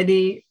 clear,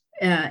 ready,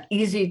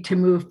 easy to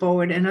move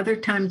forward, and other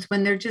times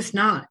when they're just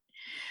not.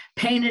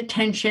 Paying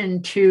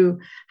attention to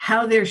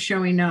how they're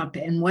showing up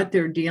and what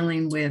they're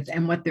dealing with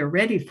and what they're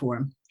ready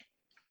for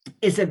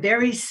is a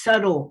very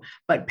subtle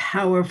but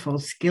powerful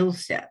skill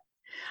set.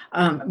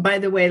 By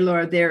the way,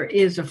 Laura, there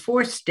is a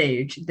fourth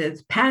stage.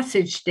 The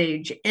passage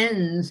stage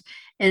ends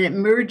and it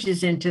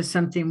merges into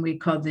something we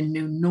call the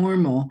new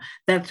normal.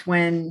 That's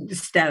when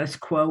status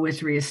quo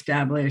is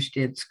reestablished.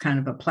 It's kind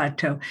of a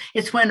plateau.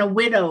 It's when a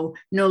widow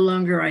no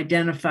longer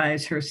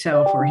identifies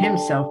herself or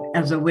himself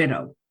as a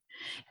widow.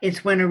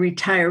 It's when a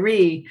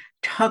retiree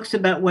talks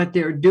about what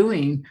they're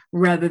doing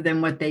rather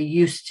than what they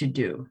used to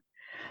do.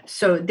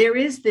 So there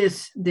is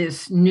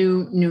this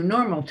new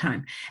normal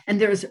time. And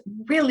there's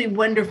really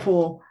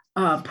wonderful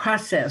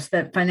process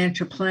that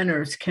financial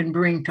planners can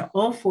bring to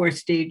all four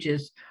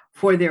stages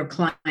for their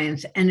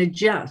clients and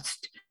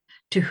adjust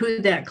to who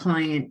that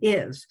client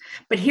is.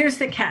 But here's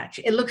the catch.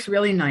 It looks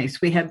really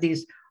nice. We have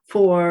these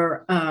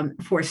four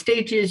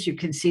stages. You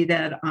can see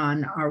that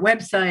on our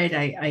website.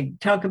 I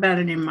talk about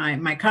it in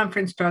my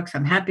conference talks.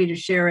 I'm happy to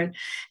share it.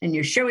 And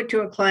you show it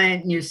to a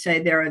client and you say,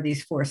 there are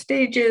these 4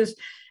 stages.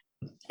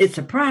 It's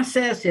a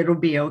process. It'll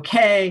be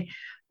okay.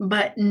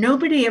 But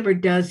nobody ever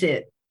does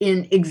it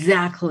in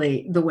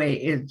exactly the way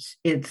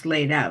it's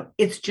laid out.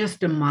 It's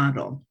just a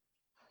model.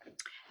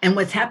 And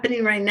what's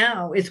happening right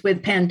now is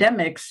with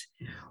pandemics,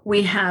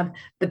 we have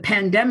the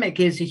pandemic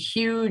is a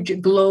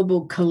huge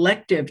global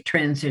collective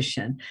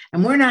transition.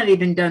 And we're not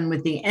even done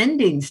with the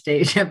ending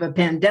stage of a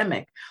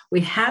pandemic. We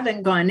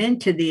haven't gone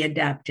into the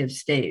adaptive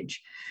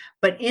stage.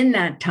 But in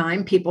that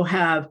time, people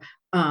have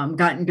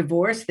gotten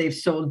divorced, they've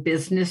sold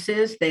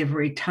businesses, they've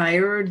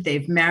retired,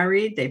 they've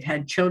married, they've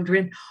had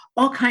children.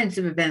 All kinds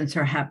of events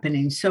are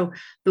happening. So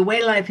the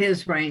way life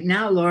is right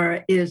now,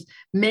 Laura, is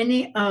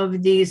many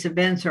of these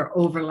events are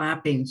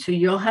overlapping. So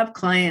you'll have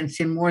clients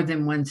in more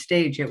than one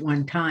stage at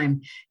one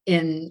time.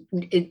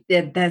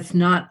 That's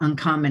not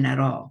uncommon at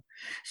all.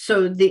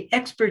 So the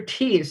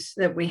expertise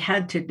that we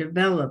had to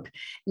develop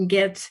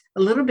gets a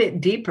little bit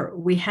deeper.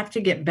 We have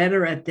to get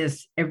better at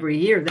this every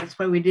year. That's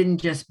why we didn't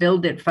just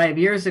build it 5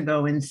 years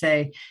ago and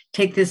say,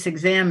 take this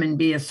exam and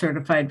be a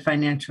certified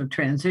financial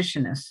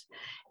transitionist.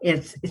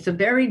 It's a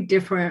very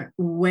different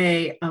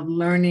way of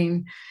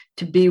learning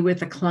to be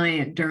with a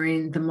client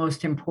during the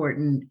most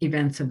important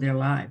events of their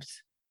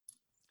lives.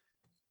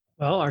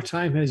 Well, our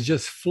time has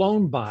just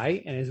flown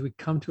by. And as we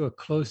come to a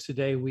close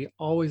today, we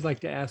always like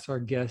to ask our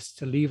guests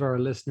to leave our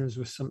listeners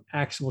with some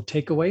actionable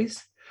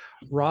takeaways.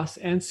 Ross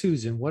and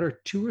Susan, what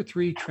are 2 or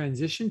 3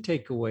 transition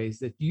takeaways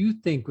that you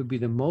think would be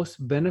the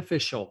most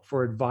beneficial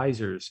for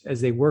advisors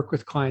as they work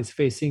with clients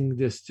facing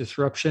this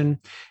disruption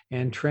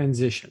and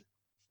transition?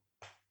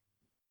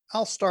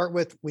 I'll start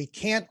with, we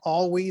can't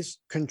always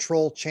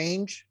control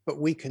change, but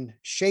we can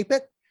shape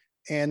it.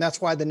 And that's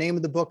why the name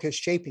of the book is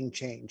Shaping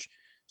Change.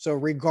 So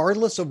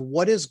regardless of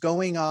what is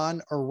going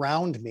on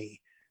around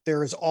me,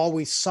 there is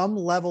always some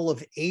level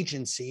of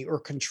agency or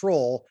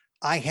control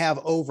I have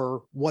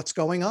over what's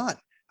going on.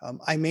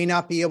 I may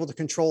not be able to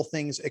control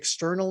things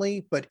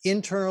externally, but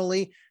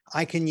internally,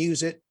 I can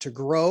use it to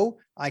grow.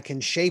 I can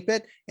shape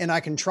it, and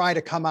I can try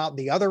to come out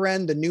the other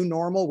end, the new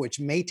normal, which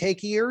may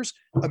take years,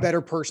 a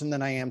better person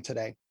than I am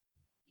today.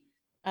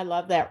 I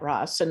love that,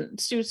 Ross. And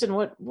Susan,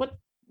 what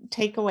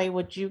takeaway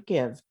would you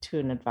give to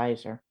an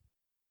advisor?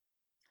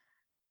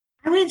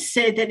 I would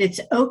say that it's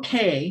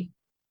okay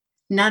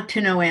not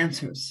to know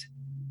answers.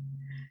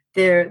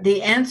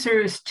 The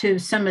answers to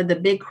some of the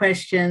big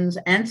questions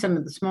and some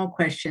of the small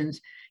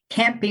questions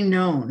can't be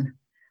known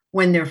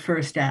when they're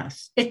first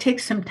asked. It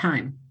takes some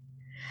time.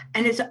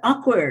 And it's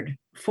awkward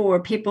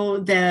for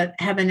people that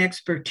have an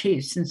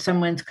expertise and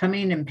someone's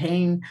coming and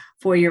paying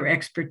for your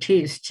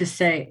expertise to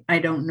say, I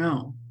don't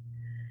know.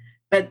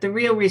 But the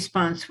real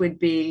response would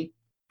be,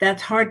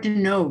 that's hard to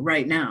know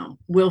right now.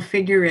 We'll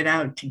figure it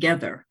out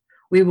together.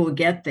 We will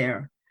get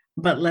there,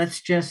 but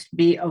let's just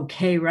be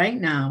okay right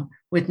now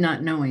with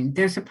not knowing.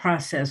 There's a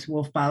process.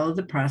 We'll follow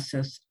the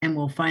process and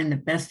we'll find the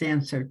best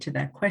answer to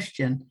that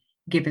question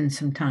given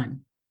some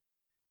time.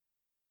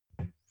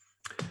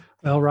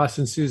 Well, Ross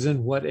and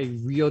Susan, what a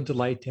real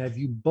delight to have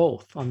you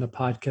both on the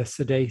podcast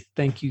today.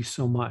 Thank you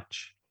so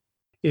much.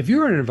 If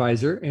you're an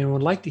advisor and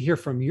would like to hear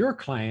from your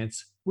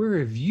clients, where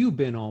have you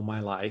been all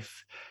my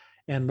life,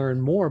 and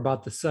learn more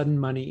about the Sudden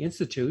Money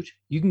Institute,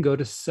 you can go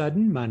to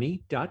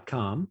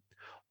suddenmoney.com.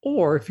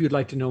 Or if you'd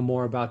like to know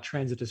more about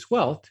Transitus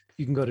Wealth,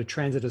 you can go to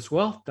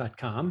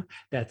transituswealth.com.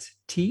 That's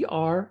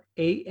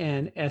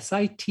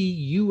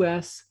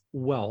TRANSITUS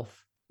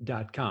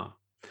wealth.com.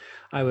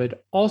 I would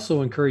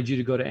also encourage you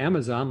to go to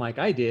Amazon like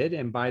I did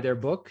and buy their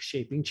book,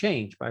 Shaping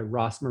Change by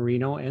Ross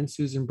Marino and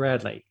Susan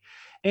Bradley.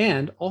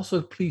 And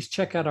also please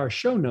check out our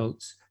show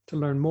notes to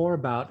learn more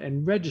about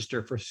and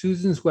register for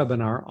Susan's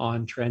webinar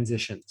on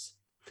transitions.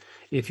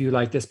 If you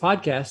like this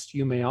podcast,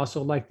 you may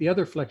also like the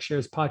other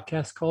FlexShares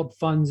podcast called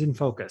Funds in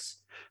Focus.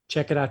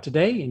 Check it out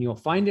today, and you'll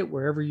find it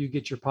wherever you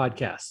get your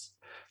podcasts.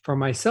 For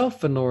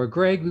myself and Laura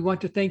Gregg, we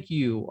want to thank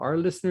you, our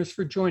listeners,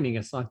 for joining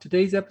us on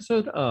today's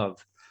episode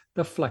of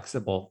The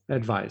Flexible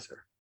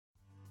Advisor.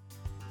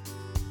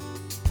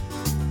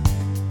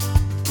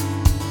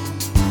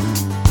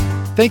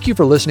 Thank you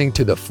for listening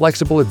to the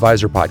Flexible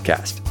Advisor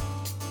podcast.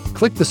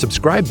 Click the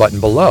subscribe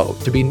button below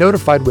to be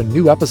notified when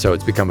new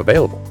episodes become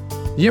available.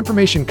 The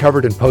information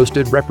covered and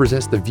posted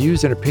represents the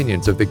views and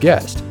opinions of the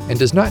guest and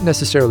does not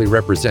necessarily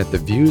represent the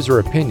views or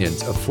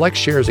opinions of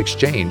FlexShares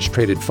Exchange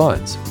Traded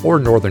Funds or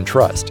Northern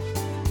Trust.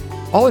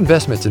 All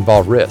investments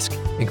involve risk,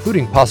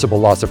 including possible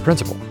loss of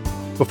principal.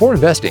 Before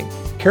investing,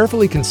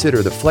 carefully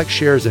consider the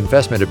FlexShares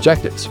investment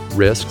objectives,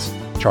 risks,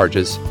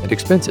 charges, and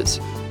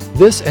expenses.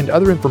 This and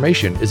other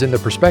information is in the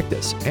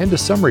prospectus and a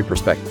summary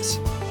prospectus,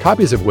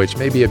 copies of which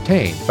may be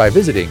obtained by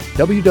visiting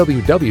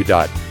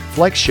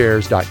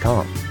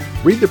www.flexshares.com.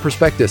 Read the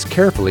prospectus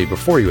carefully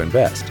before you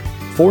invest.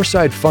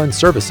 Foreside Fund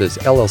Services,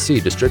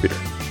 LLC distributor.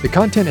 The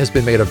content has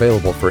been made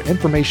available for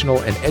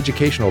informational and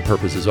educational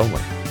purposes only.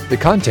 The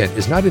content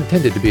is not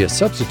intended to be a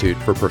substitute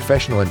for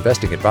professional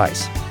investing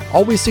advice.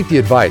 Always seek the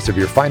advice of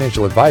your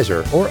financial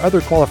advisor or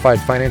other qualified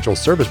financial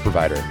service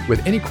provider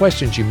with any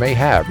questions you may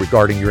have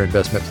regarding your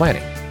investment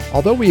planning.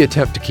 Although we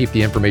attempt to keep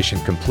the information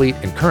complete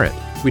and current,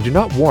 we do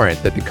not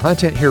warrant that the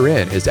content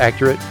herein is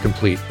accurate,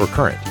 complete, or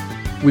current.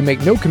 We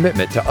make no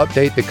commitment to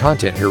update the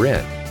content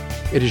herein.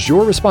 It is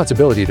your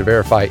responsibility to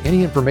verify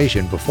any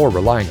information before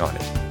relying on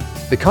it.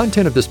 The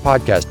content of this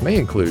podcast may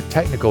include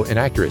technical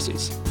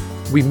inaccuracies.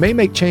 We may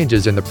make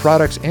changes in the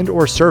products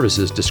and/or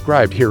services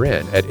described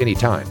herein at any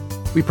time.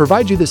 We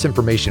provide you this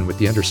information with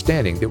the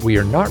understanding that we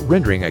are not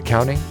rendering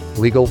accounting,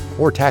 legal,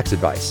 or tax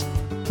advice.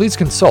 Please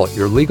consult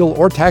your legal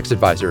or tax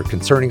advisor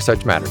concerning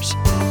such matters.